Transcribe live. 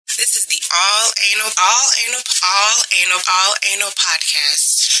This is the All Anal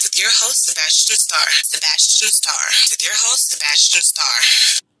podcast with your host, Sebastian Starr.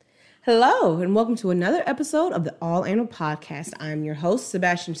 Hello, and welcome to another episode of the All Anal podcast. I'm your host,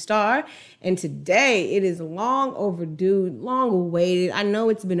 Sebastian Starr, and today it is long overdue, long awaited. I know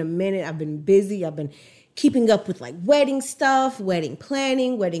it's been a minute. I've been busy. I've been keeping up with like wedding stuff, wedding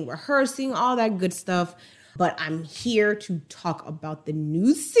planning, wedding rehearsing, all that good stuff. But I'm here to talk about the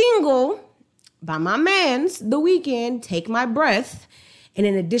new single by my mans, TheWeeknd, Take My Breath. And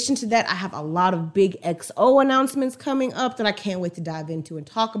in addition to that, I have a lot of big XO announcements coming up that I can't wait to dive into and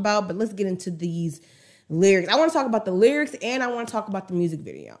talk about. But let's get into these lyrics. I want to talk about the lyrics and I want to talk about the music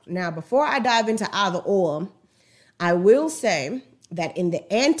video. Now, before I dive into either or, I will say that in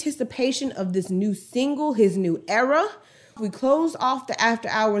the anticipation of this new single, his new era, we closed off the After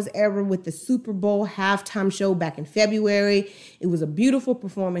Hours era with the Super Bowl halftime show back in February. It was a beautiful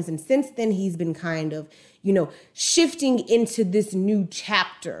performance. And since then, he's been kind of, shifting into this new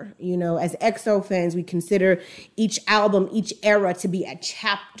chapter. As XO fans, we consider each album, each era to be a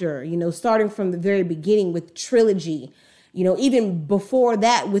chapter, starting from the very beginning with Trilogy. Even before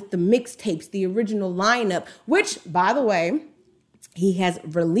that with the mixtapes, the original lineup, which, by the way, he has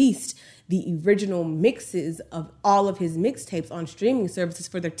released the original mixes of all of his mixtapes on streaming services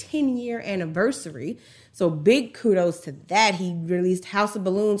for their 10-year anniversary. So big kudos to that. He released House of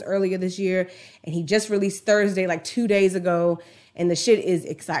Balloons earlier this year, and he just released Thursday, like 2 days ago. And the shit is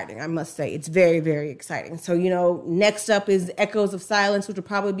exciting, I must say. It's very, very exciting. So, next up is Echoes of Silence, which will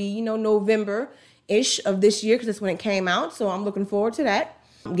probably be, November-ish of this year, because that's when it came out. So I'm looking forward to that.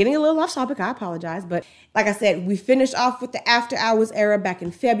 I'm getting a little off topic, I apologize. But like I said, we finished off with the After Hours era back in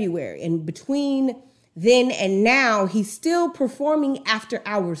February. And between then and now, he's still performing After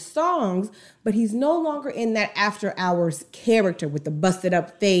Hours songs, but he's no longer in that After Hours character with the busted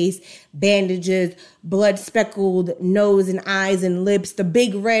up face, bandages, blood speckled nose and eyes and lips, the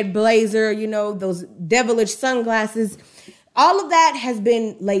big red blazer, those devilish sunglasses. All of that has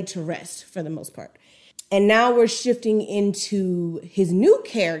been laid to rest for the most part. And now we're shifting into his new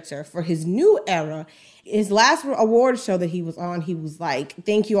character for his new era. His last award show that he was on, he was like,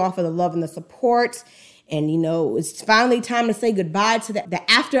 thank you all for the love and the support. And, it's finally time to say goodbye to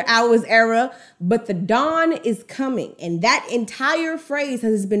the After Hours era. But the dawn is coming. And that entire phrase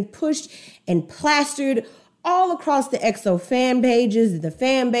has been pushed and plastered all across the XO fan pages. The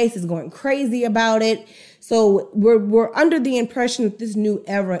fan base is going crazy about it. So we're under the impression that this new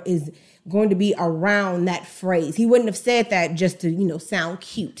era is going to be around that phrase. He wouldn't have said that just to, sound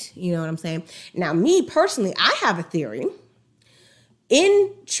cute. You know what I'm saying? Now, me personally, I have a theory.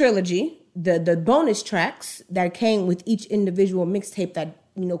 In Trilogy, the bonus tracks that came with each individual mixtape that,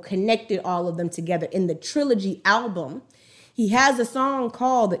 connected all of them together in the Trilogy album, he has a song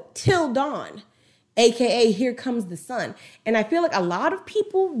called Till Dawn, AKA Here Comes the Sun. And I feel like a lot of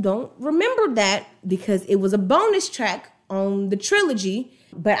people don't remember that because it was a bonus track on the Trilogy.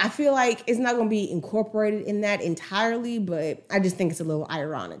 But I feel like it's not going to be incorporated in that entirely, but I just think it's a little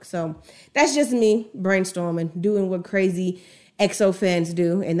ironic. So that's just me brainstorming, doing what crazy XO fans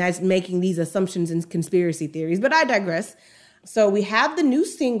do, and that's making these assumptions and conspiracy theories. But I digress. So we have the new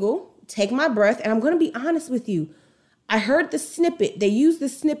single, Take My Breath, and I'm going to be honest with you. I heard the snippet. They used the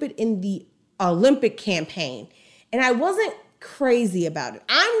snippet in the Olympic campaign, and I wasn't crazy about it.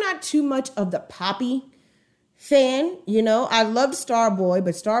 I'm not too much of the poppy fan, I loved Starboy,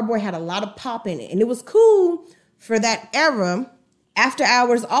 but Starboy had a lot of pop in it, and it was cool for that era. After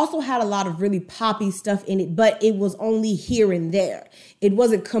Hours also had a lot of really poppy stuff in it, but it was only here and there. It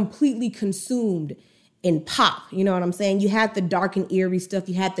wasn't completely consumed in pop, you know what I'm saying? You had the dark and eerie stuff,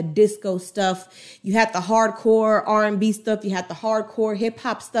 you had the disco stuff, you had the hardcore R&B stuff, you had the hardcore hip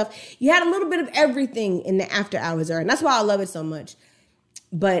hop stuff. You had a little bit of everything in the After Hours era, and that's why I love it so much.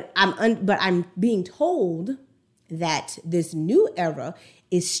 But I'm being told that this new era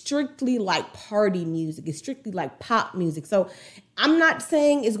is strictly like party music. It's strictly like pop music. So I'm not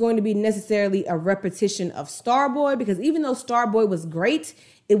saying it's going to be necessarily a repetition of Starboy, because even though Starboy was great,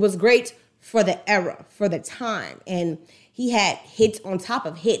 it was great for the era, for the time. And he had hits on top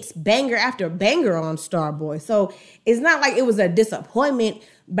of hits, banger after banger on Starboy. So it's not like it was a disappointment,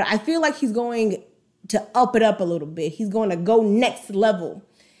 but I feel like he's going to up it up a little bit. He's going to go next level.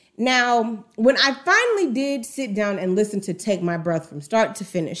 Now, when I finally did sit down and listen to Take My Breath from start to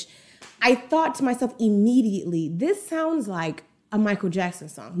finish, I thought to myself immediately, this sounds like a Michael Jackson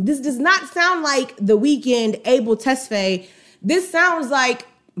song. This does not sound like TheWeeknd, Abel Tesfaye. This sounds like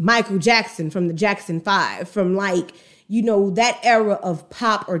Michael Jackson from the Jackson 5, from like, that era of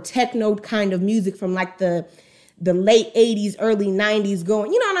pop or techno kind of music from like the the late 80s, early 90s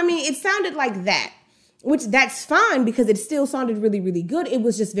going, you know what I mean? It sounded like that, which that's fine because it still sounded really, really good. It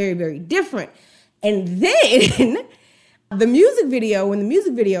was just very, very different. And then when the music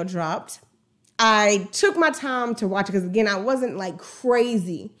video dropped, I took my time to watch it because, again, I wasn't like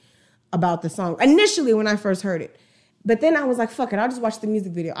crazy about the song initially when I first heard it. But then I was like, fuck it, I'll just watch the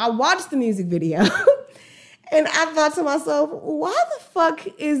music video. I watched the music video and I thought to myself, why the fuck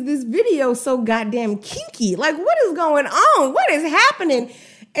is this video so goddamn kinky? Like, what is going on? What is happening?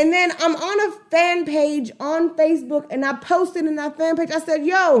 And then I'm on a fan page on Facebook and I posted in that fan page, I said,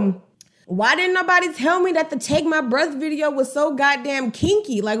 yo, why didn't nobody tell me that the Take My Breath video was so goddamn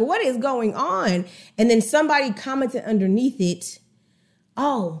kinky? Like, what is going on? And then somebody commented underneath it,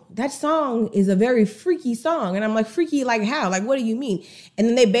 oh, that song is a very freaky song. And I'm like, freaky like how? Like, what do you mean? And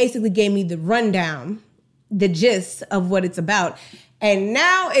then they basically gave me the rundown, the gist of what it's about. And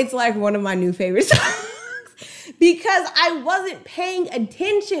now it's like one of my new favorite songs. Because I wasn't paying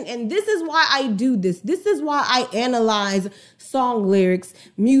attention. And this is why I do this. This is why I analyze song lyrics,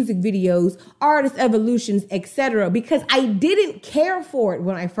 music videos, artist evolutions, etc. Because I didn't care for it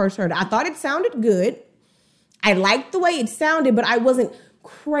when I first heard it. I thought it sounded good. I liked the way it sounded, but I wasn't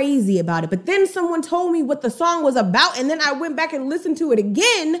crazy about it. But then someone told me what the song was about. And then I went back and listened to it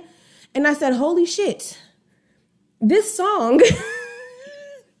again. And I said, holy shit, this song...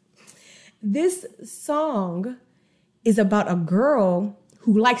 This song is about a girl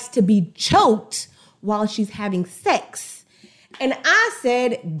who likes to be choked while she's having sex. And I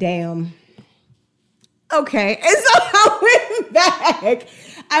said, damn. Okay. And so I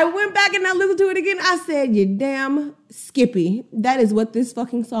went back and I listened to it again. I said, you damn Skippy. That is what this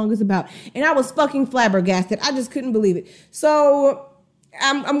fucking song is about. And I was fucking flabbergasted. I just couldn't believe it. So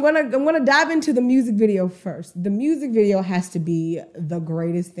I'm gonna dive into the music video first. The music video has to be the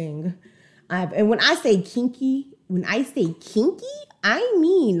greatest thing. And when I say kinky, I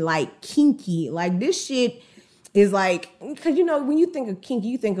mean like kinky. Like this shit is like, because you know, when you think of kinky,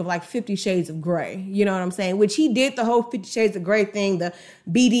 you think of like 50 Shades of Grey. You know what I'm saying? Which he did the whole 50 Shades of Grey thing, the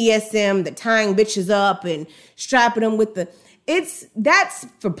BDSM, the tying bitches up and strapping them with that's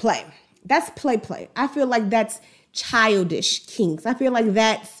for play. That's play. I feel like that's childish kinks. I feel like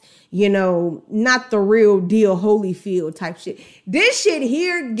that's, you know, not the real deal Holyfield type shit. This shit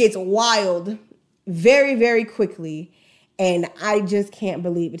here gets wild very, very quickly. And I just can't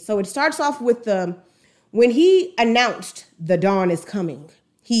believe it. So it starts off with when he announced the dawn is coming,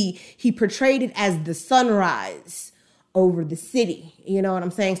 he portrayed it as the sunrise over the city. You know what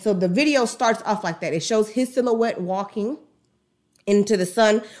I'm saying? So the video starts off like that. It shows his silhouette walking into the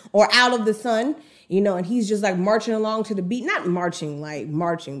sun or out of the sun. You know, and he's just like marching along to the beat, not marching,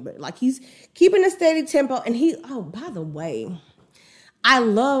 but like he's keeping a steady tempo. And by the way, I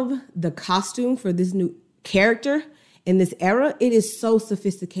love the costume for this new character in this era. It is so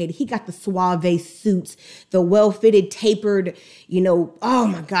sophisticated. He got the suave suits, the well-fitted, tapered, you know, oh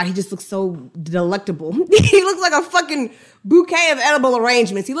my God, he just looks so delectable. He looks like a fucking bouquet of edible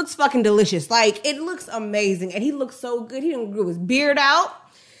arrangements. He looks fucking delicious. Like, it looks amazing. And he looks so good. He didn't grow his beard out.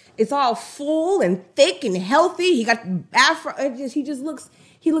 It's all full and thick and healthy. He got afro.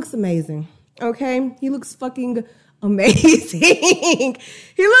 He looks amazing. Okay? He looks fucking amazing.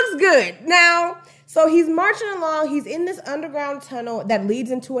 He looks good. Now, so he's marching along. He's in this underground tunnel that leads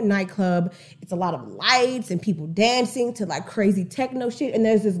into a nightclub. It's a lot of lights and people dancing to like crazy techno shit. And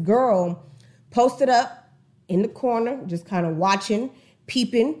there's this girl posted up in the corner, just kind of watching,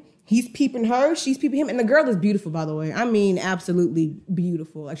 peeping. He's peeping her, she's peeping him. And the girl is beautiful, by the way. I mean, absolutely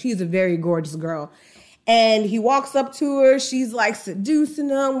beautiful. Like, she's a very gorgeous girl. And he walks up to her. She's like seducing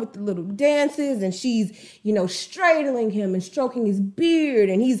him with the little dances. And she's, you know, straddling him and stroking his beard.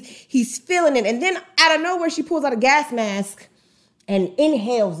 And he's feeling it. And then out of nowhere, she pulls out a gas mask and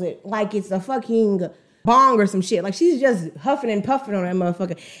inhales it like it's a fucking bong or some shit. Like, she's just huffing and puffing on that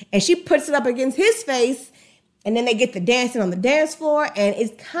motherfucker. And she puts it up against his face. And then they get the dancing on the dance floor. And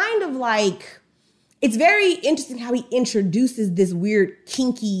it's kind of like, it's very interesting how he introduces this weird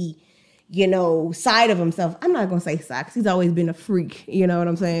kinky, you know, side of himself. I'm not going to say side because he's always been a freak, you know what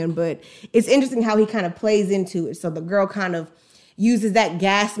I'm saying? But it's interesting how he kind of plays into it. So the girl kind of uses that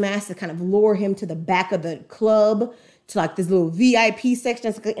gas mask to kind of lure him to the back of the club, to like this little VIP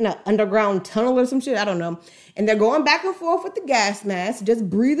section that's in an underground tunnel or some shit. I don't know. And they're going back and forth with the gas mask, just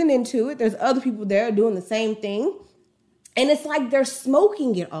breathing into it. There's other people there doing the same thing. And it's like they're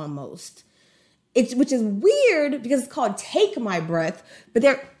smoking it almost. Which is weird because it's called Take My Breath, but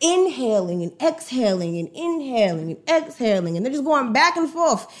they're inhaling and exhaling and inhaling and exhaling. And they're just going back and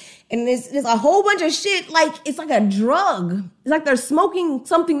forth. And there's a whole bunch of shit. Like, it's like a drug. It's like they're smoking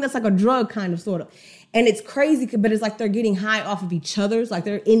something that's like a drug kind of, sort of. And it's crazy, but it's like they're getting high off of each other's, like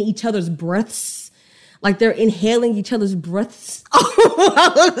they're in each other's breaths, like they're inhaling each other's breaths.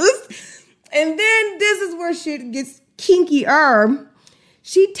 And then this is where shit gets kinkier.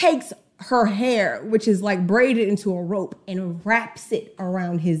 She takes her hair, which is like braided into a rope, and wraps it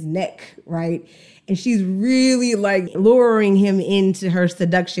around his neck, right? And she's really like luring him into her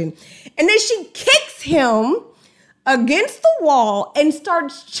seduction. And then she kicks him against the wall and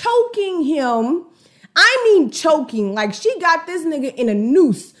starts choking him. I mean choking, like she got this nigga in a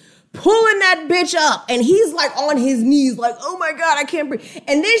noose, pulling that bitch up, and he's like on his knees like, oh my God, I can't breathe.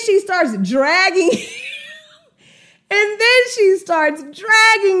 And then she starts dragging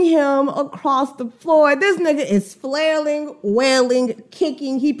him across the floor. This nigga is flailing, wailing,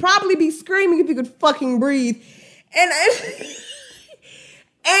 kicking. He'd probably be screaming if he could fucking breathe. And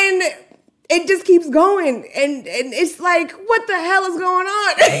it just keeps going. And it's like, what the hell is going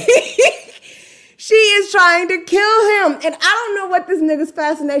on? She is trying to kill him. And I don't know what this nigga's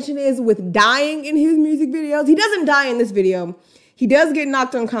fascination is with dying in his music videos. He doesn't die in this video. He does get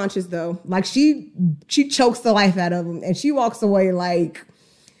knocked unconscious though. Like she chokes the life out of him and she walks away like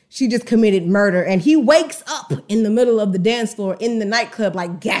she just committed murder. And he wakes up in the middle of the dance floor in the nightclub,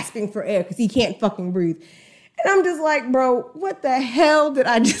 like gasping for air because he can't fucking breathe. And I'm just like, bro, what the hell did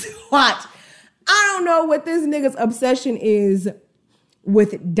I just watch? I don't know what this nigga's obsession is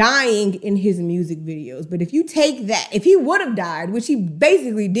with dying in his music videos. But if you take that, if he would have died, which he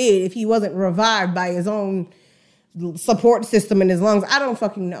basically did if he wasn't revived by his own support system in his lungs, I don't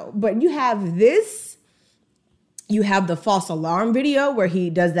fucking know. But you have this, you have the false alarm video where he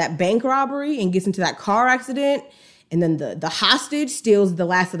does that bank robbery and gets into that car accident, and then the hostage steals the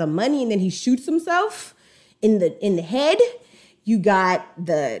last of the money and then he shoots himself in the head. You got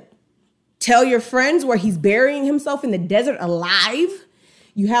the Tell Your Friends where he's burying himself in the desert alive.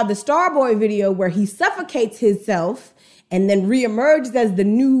 You have the Starboy video where he suffocates himself and then reemerges as the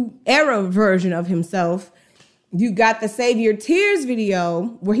new era version of himself. You got the Save Your Tears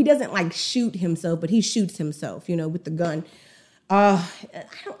video where he doesn't like shoot himself, but he shoots himself, you know, with the gun. I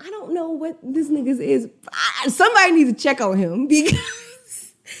don't know what this nigga's is. Somebody needs to check on him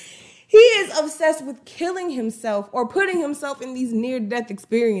because he is obsessed with killing himself or putting himself in these near-death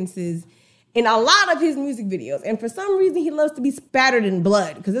experiences in a lot of his music videos. And for some reason, he loves to be spattered in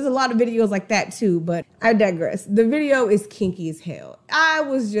blood because there's a lot of videos like that too, but I digress. The video is kinky as hell. I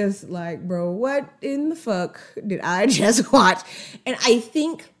was just like, bro, what in the fuck did I just watch? And I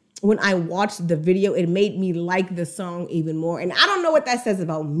think when I watched the video, it made me like the song even more. And I don't know what that says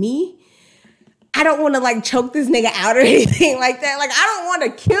about me. I don't want to like choke this nigga out or anything like that. Like, I don't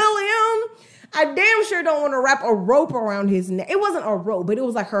want to kill him. I damn sure don't want to wrap a rope around his neck. It wasn't a rope, but it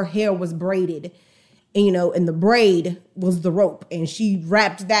was like her hair was braided, and, you know, and the braid was the rope. And she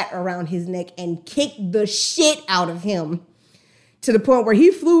wrapped that around his neck and kicked the shit out of him to the point where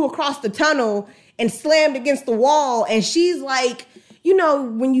he flew across the tunnel and slammed against the wall. And she's like, you know,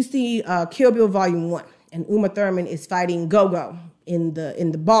 when you see Kill Bill Volume 1 and Uma Thurman is fighting Go-Go in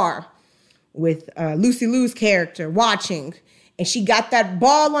the bar with Lucy Liu's character watching, and she got that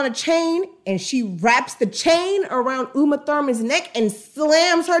ball on a chain and she wraps the chain around Uma Thurman's neck and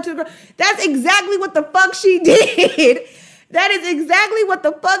slams her to the ground. That's exactly what the fuck she did. That is exactly what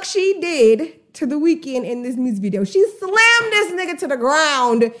the fuck she did to TheWeeknd in this music video. She slammed this nigga to the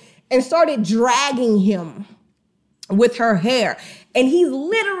ground and started dragging him with her hair. And he's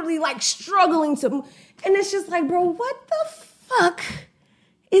literally like struggling to, and it's just like, bro, what the fuck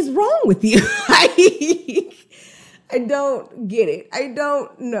is wrong with you? I don't get it. I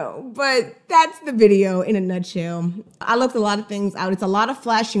don't know. But that's the video in a nutshell. I looked a lot of things out. It's a lot of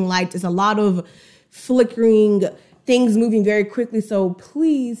flashing lights. It's a lot of flickering, things moving very quickly. So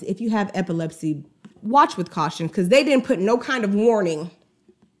please, if you have epilepsy, watch with caution because they didn't put no kind of warning,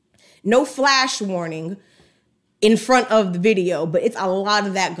 no flash warning in front of the video. But it's a lot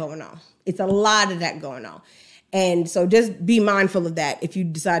of that going on. It's a lot of that going on. And so just be mindful of that if you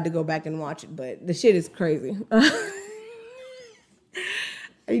decide to go back and watch it. But the shit is crazy.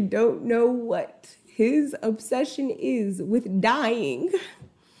 I don't know what his obsession is with dying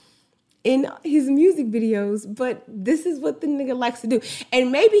in his music videos, but this is what the nigga likes to do. And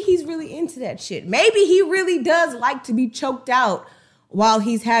maybe he's really into that shit. Maybe he really does like to be choked out while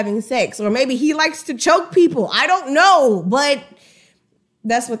he's having sex. Or maybe he likes to choke people. I don't know, but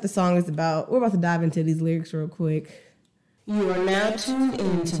that's what the song is about. We're about to dive into these lyrics real quick. You are now tuned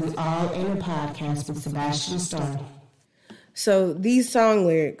into the All In Podcast with Sebastian Starr. So these song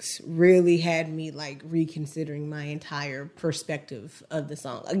lyrics really had me like reconsidering my entire perspective of the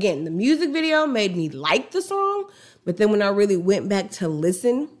song. Again, the music video made me like the song, but then when I really went back to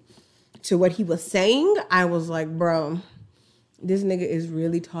listen, to what he was saying, I was like, bro, this nigga is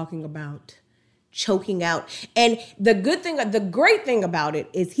really talking about choking out. And the great thing about it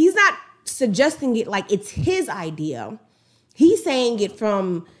is he's not suggesting it like it's his idea. He's saying it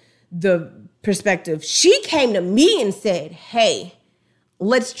from the perspective, she came to me and said, hey,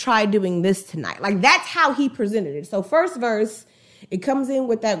 let's try doing this tonight. Like, that's how he presented it. So first verse, it comes in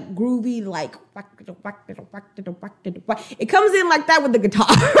with that groovy, like, it comes in like that with the guitar.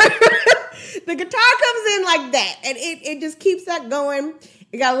 The guitar comes in like that, and it just keeps that going.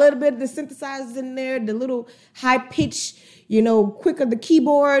 It got a little bit of the synthesizers in there, the little high pitch, quick of the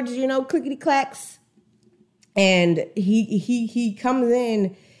keyboards, clickety clacks. And he comes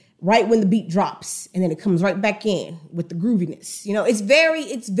in right when the beat drops, and then it comes right back in with the grooviness. It's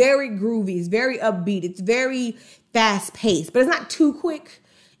very groovy. It's very upbeat. It's very fast paced, but it's not too quick,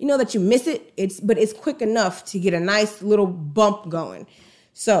 that you miss it. But it's quick enough to get a nice little bump going.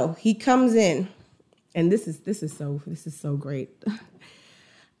 So he comes in, and this is so great.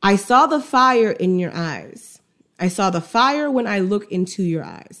 I saw the fire in your eyes. I saw the fire when I look into your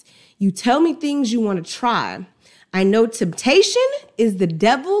eyes. You tell me things you want to try. I know temptation is the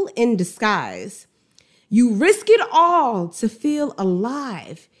devil in disguise. You risk it all to feel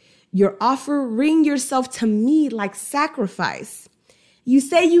alive. You're offering yourself to me like sacrifice. You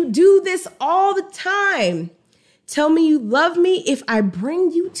say you do this all the time. Tell me you love me if I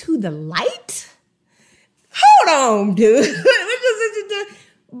bring you to the light? Hold on, dude.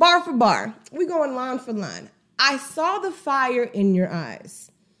 Bar for bar. We going line for line. I saw the fire in your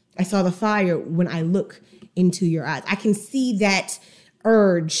eyes. I saw the fire when I look into your eyes. I can see that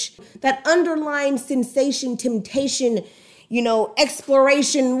urge, that underlying sensation, temptation,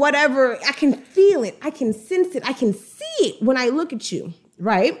 exploration, whatever. I can feel it. I can sense it. I can see it when I look at you,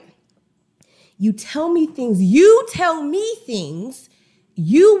 right? You tell me things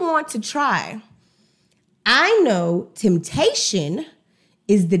you want to try. I know temptation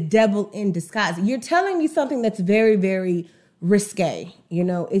is the devil in disguise. You're telling me something that's very, very risque.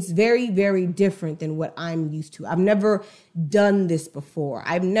 It's very, very different than what I'm used to. I've never done this before.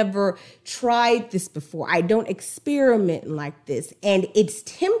 I've never tried this before. I don't experiment like this. And it's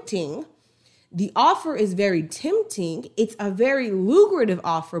tempting. The offer is very tempting. It's a very lucrative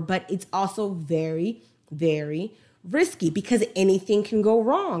offer, but it's also very, very risky because anything can go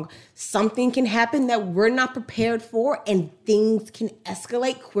wrong. Something can happen that we're not prepared for, and things can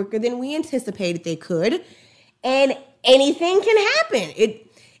escalate quicker than we anticipated they could. And anything can happen.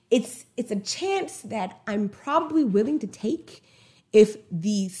 It's a chance that I'm probably willing to take if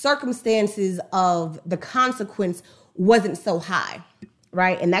the circumstances of the consequence wasn't so high,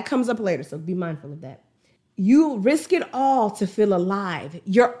 right? And that comes up later, so be mindful of that. You risk it all to feel alive.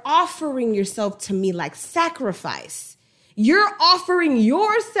 You're offering yourself to me like sacrifice. You're offering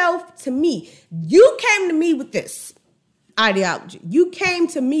yourself to me. You came to me with this ideology. You came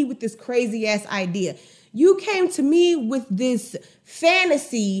to me with this crazy ass idea. You came to me with this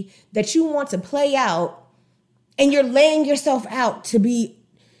fantasy that you want to play out, and you're laying yourself out to be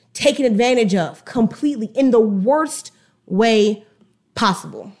taken advantage of completely in the worst way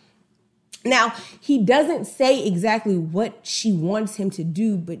possible. Now, he doesn't say exactly what she wants him to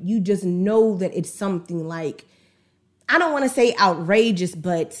do, but you just know that it's something like, I don't want to say outrageous,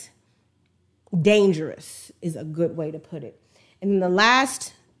 but dangerous is a good way to put it. And then the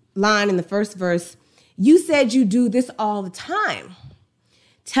last line in the first verse, you said you do this all the time.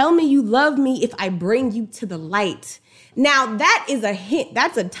 Tell me you love me if I bring you to the light. Now, that is a hint.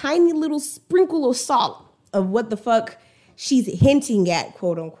 That's a tiny little sprinkle of salt of what the fuck she's hinting at,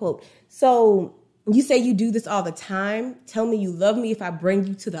 quote unquote. So you say you do this all the time. Tell me you love me if I bring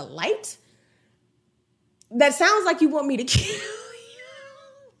you to the light. That sounds like you want me to kill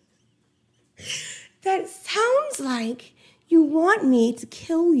you. That sounds like you want me to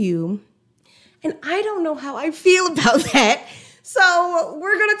kill you. And I don't know how I feel about that. So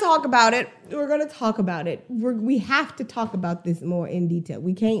we're going to talk about it. We have to talk about this more in detail.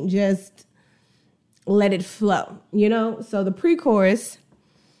 We can't just let it flow, So the pre-chorus,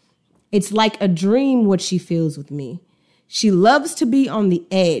 it's like a dream what she feels with me. She loves to be on the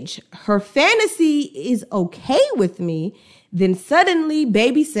edge. Her fantasy is okay with me. Then suddenly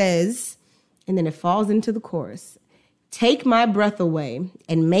baby says, and then it falls into the chorus. Take my breath away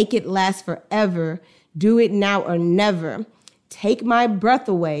and make it last forever. Do it now or never. Take my breath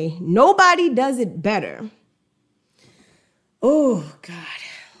away. Nobody does it better. Oh, God.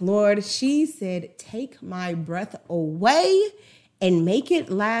 Lord, she said, take my breath away and make it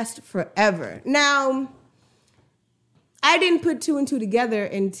last forever. Now, I didn't put two and two together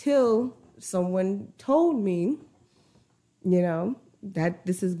until someone told me, that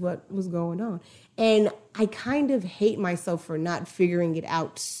this is what was going on. And I kind of hate myself for not figuring it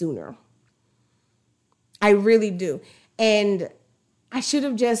out sooner. I really do. And I should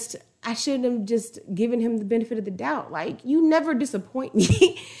have just given him the benefit of the doubt. Like, you never disappoint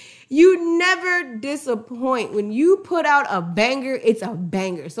me. You never disappoint. When you put out a banger, it's a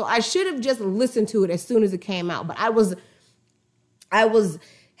banger. So I should have just listened to it as soon as it came out. But I was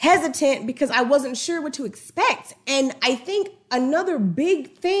hesitant because I wasn't sure what to expect. And I think another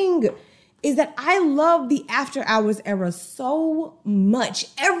big thing is that I love the After Hours era so much.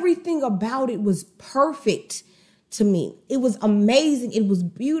 Everything about it was perfect to me. It was amazing. It was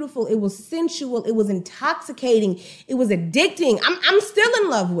beautiful. It was sensual. It was intoxicating. It was addicting. I'm still in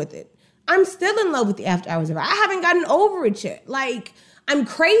love with it. I'm still in love with the After Hours era. I haven't gotten over it yet. Like, I'm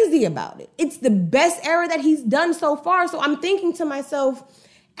crazy about it. It's the best era that he's done so far. So I'm thinking to myself,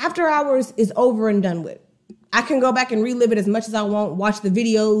 After Hours is over and done with. I can go back and relive it as much as I want, watch the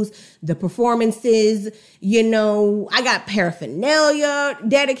videos, the performances, I got paraphernalia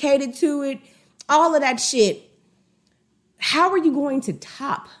dedicated to it, all of that shit. How are you going to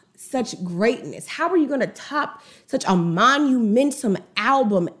top such greatness? How are you going to top such a monumentum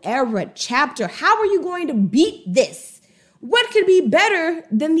album era chapter? How are you going to beat this? What could be better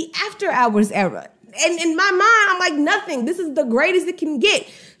than the After Hours era? And in my mind, I'm like, nothing. This is the greatest it can get.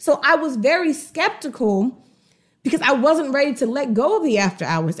 So I was very skeptical because I wasn't ready to let go of the After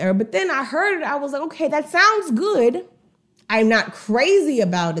Hours era. But then I heard it. I was like, okay, that sounds good. I'm not crazy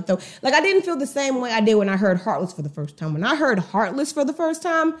about it, though. Like, I didn't feel the same way I did when I heard Heartless for the first time. When I heard Heartless for the first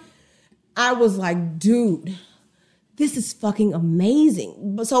time, I was like, dude, this is fucking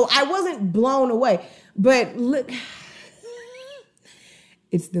amazing. So I wasn't blown away. But look,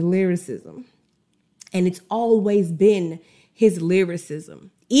 it's the lyricism. And it's always been his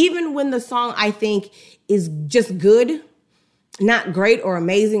lyricism. Even when the song, I think, is just good, not great or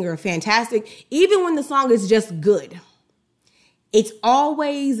amazing or fantastic, even when the song is just good, it's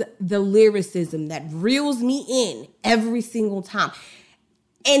always the lyricism that reels me in every single time.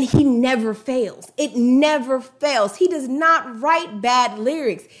 And he never fails. It never fails. He does not write bad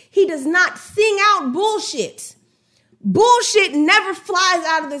lyrics. He does not sing out bullshit. Bullshit never flies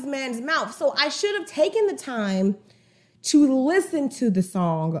out of this man's mouth. So I should have taken the time to listen to the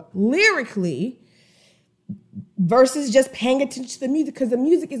song lyrically versus just paying attention to the music, because the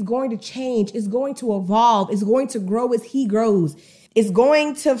music is going to change, it's going to evolve, it's going to grow as he grows, it's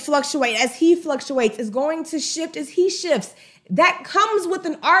going to fluctuate as he fluctuates, it's going to shift as he shifts. That comes with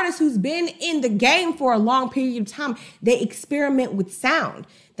an artist who's been in the game for a long period of time. They experiment with sound.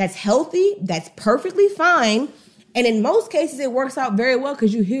 That's healthy, that's perfectly fine. And in most cases, it works out very well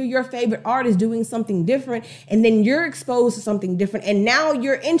because you hear your favorite artist doing something different, and then you're exposed to something different. And now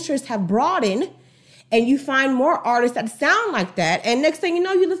your interests have broadened, and you find more artists that sound like that. And next thing you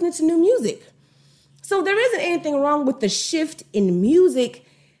know, you're listening to new music. So there isn't anything wrong with the shift in music.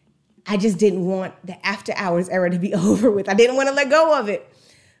 I just didn't want the After Hours era to be over with. I didn't want to let go of it.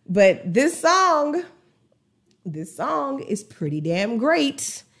 But this song is pretty damn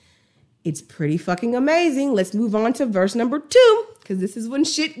great. It's pretty fucking amazing. Let's move on to verse number 2, because this is when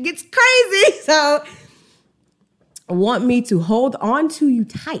shit gets crazy. So, want me to hold on to you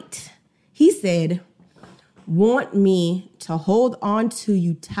tight. He said, want me to hold on to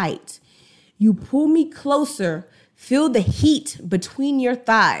you tight. You pull me closer, feel the heat between your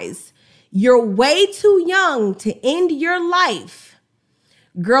thighs. You're way too young to end your life.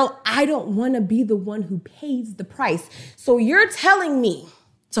 Girl, I don't want to be the one who pays the price. So you're telling me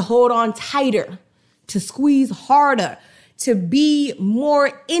to hold on tighter, to squeeze harder, to be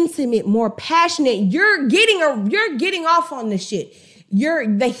more intimate, more passionate. You're getting off on this shit.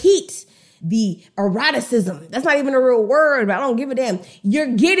 The heat, the eroticism. That's not even a real word, but I don't give a damn.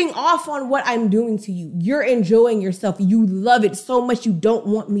 You're getting off on what I'm doing to you. You're enjoying yourself. You love it so much you don't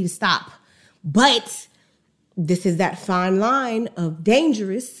want me to stop. But this is that fine line of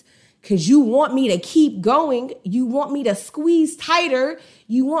dangerous, because you want me to keep going. You want me to squeeze tighter.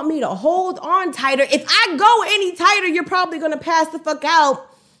 You want me to hold on tighter. If I go any tighter, you're probably going to pass the fuck out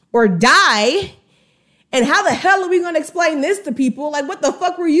or die. And how the hell are we going to explain this to people? Like, what the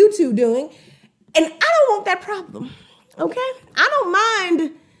fuck were you two doing? And I don't want that problem, okay? I don't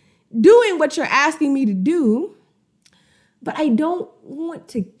mind doing what you're asking me to do, but I don't want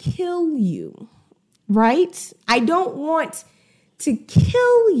to kill you, right? I don't want to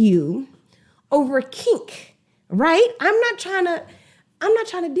kill you over kink, right? I'm not trying to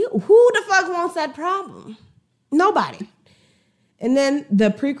deal. Who the fuck wants that problem? Nobody. And then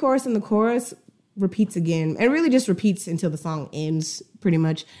the pre-chorus and the chorus repeats again, and really just repeats until the song ends, pretty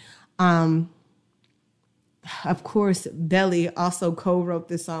much. of course, Belly also co-wrote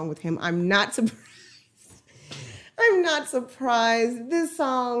this song with him. I'm not surprised. I'm not surprised. This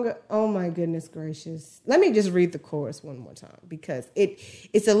song, oh my goodness gracious. Let me just read the chorus one more time because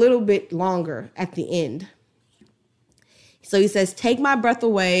it's a little bit longer at the end. So he says, take my breath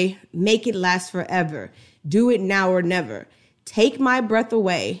away, make it last forever. Do it now or never. Take my breath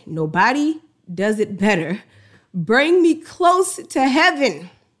away. Nobody does it better. Bring me close to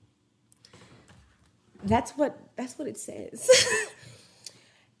heaven. That's what it says.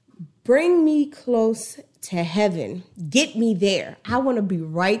 Bring me close to heaven. Get me there. I want to be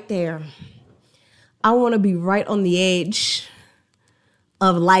right there. I want to be right on the edge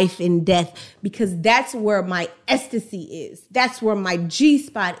of life and death because that's where my ecstasy is. That's where my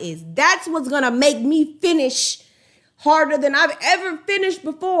G-spot is. That's what's going to make me finish harder than I've ever finished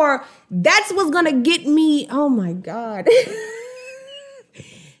before. That's what's going to get me, oh my God.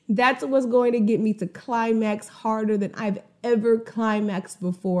 That's what's going to get me to climax harder than I've ever climaxed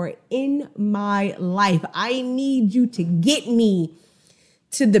before in my life. I need you to get me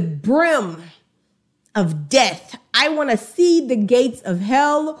to the brim of death. I want to see the gates of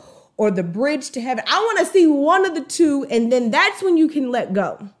hell or the bridge to heaven. I want to see one of the two, and then that's when you can let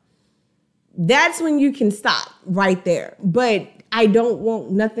go. That's when you can stop right there. But I don't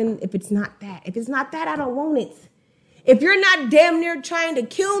want nothing if it's not that. If it's not that, I don't want it. If you're not damn near trying to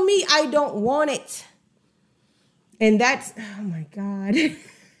kill me, I don't want it. And that's, oh my God.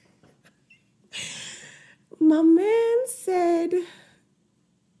 My man said,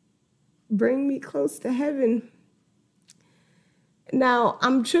 bring me close to heaven. Now,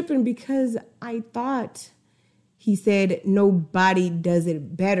 I'm tripping because I thought he said nobody does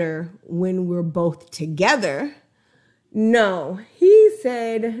it better when we're both together. No, he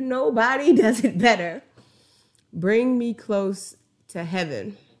said nobody does it better. Bring me close to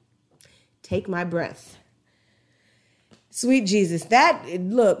heaven. Take my breath. Sweet Jesus,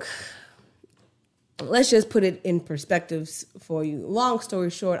 look, let's just put it in perspectives for you. Long story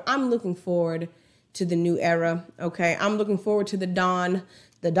short, I'm looking forward to the new era, okay? I'm looking forward to the dawn.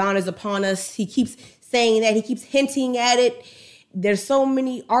 The dawn is upon us. He keeps saying that. He keeps hinting at it. There's so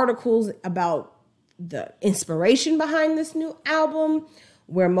many articles about the inspiration behind this new album,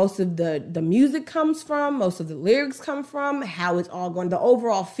 where most of the music comes from, most of the lyrics come from, how it's all going, the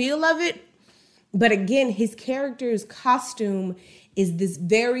overall feel of it. But again, his character's costume is this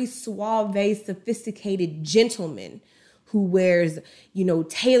very suave, sophisticated gentleman who wears,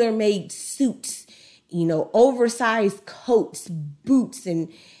 tailor-made suits, oversized coats, boots, and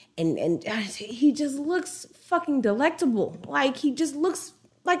he just looks fucking delectable. Like, he just looks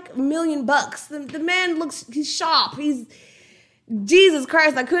like $1 million. The man he's sharp. He's, Jesus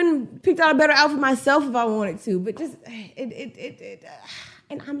Christ, I couldn't pick out a better outfit myself if I wanted to, but just,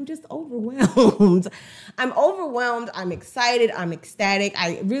 and I'm just overwhelmed. I'm overwhelmed. I'm excited. I'm ecstatic.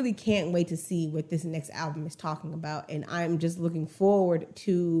 I really can't wait to see what this next album is talking about. And I'm just looking forward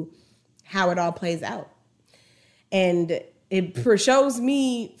to how it all plays out. And it shows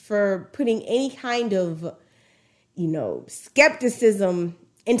me for putting any kind of, skepticism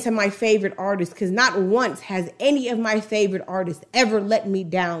into my favorite artists, because not once has any of my favorite artists ever let me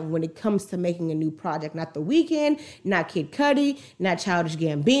down when it comes to making a new project. Not TheWeeknd, not Kid Cudi, not Childish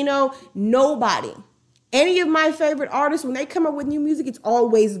Gambino, nobody. Any of my favorite artists, when they come up with new music, it's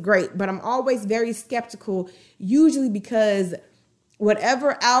always great, but I'm always very skeptical, usually because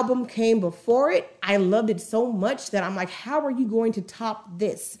whatever album came before it, I loved it so much that I'm like, how are you going to top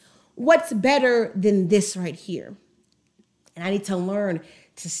this? What's better than this right here? And I need to learn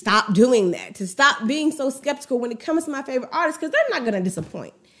to stop doing that, to stop being so skeptical when it comes to my favorite artists, because they're not going to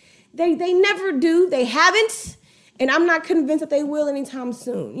disappoint. They never do. They haven't. And I'm not convinced that they will anytime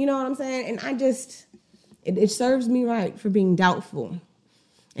soon. You know what I'm saying? And I just, it serves me right for being doubtful.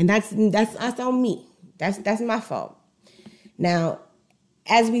 And that's on me. That's my fault. Now,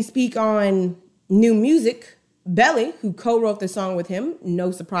 as we speak on new music, Belly, who co-wrote the song with him,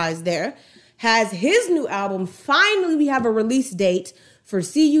 no surprise there, has his new album. Finally, we have a release date for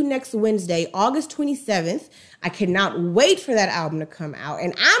See You Next Wednesday, August 27th. I cannot wait for that album to come out.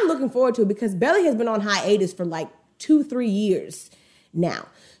 And I'm looking forward to it because Belly has been on hiatus for like 2-3 years now.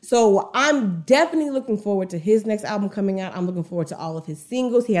 So I'm definitely looking forward to his next album coming out. I'm looking forward to all of his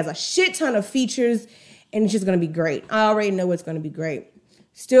singles. He has a shit ton of features and it's just going to be great. I already know it's going to be great.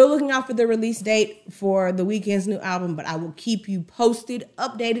 Still looking out for the release date for TheWeeknd's new album, but I will keep you posted,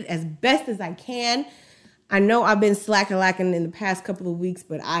 updated as best as I can. I know I've been slacking in the past couple of weeks,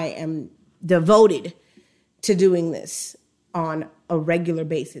 but I am devoted to doing this. on a regular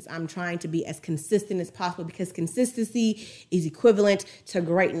basis. I'm trying to be as consistent as possible because consistency is equivalent to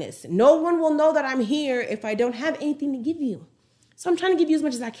greatness. No one will know that I'm here if I don't have anything to give you. So I'm trying to give you as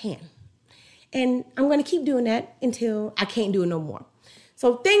much as I can. And I'm going to keep doing that until I can't do it no more.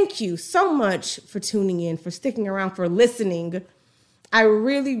 So thank you so much for tuning in, for sticking around, for listening. I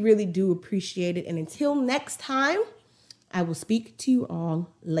really, really do appreciate it. And until next time, I will speak to you all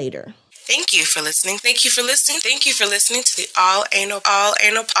later. Thank you for listening. Thank you for listening. Thank you for listening to the All Anal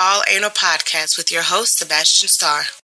Podcast with your host, Sebastian Starr.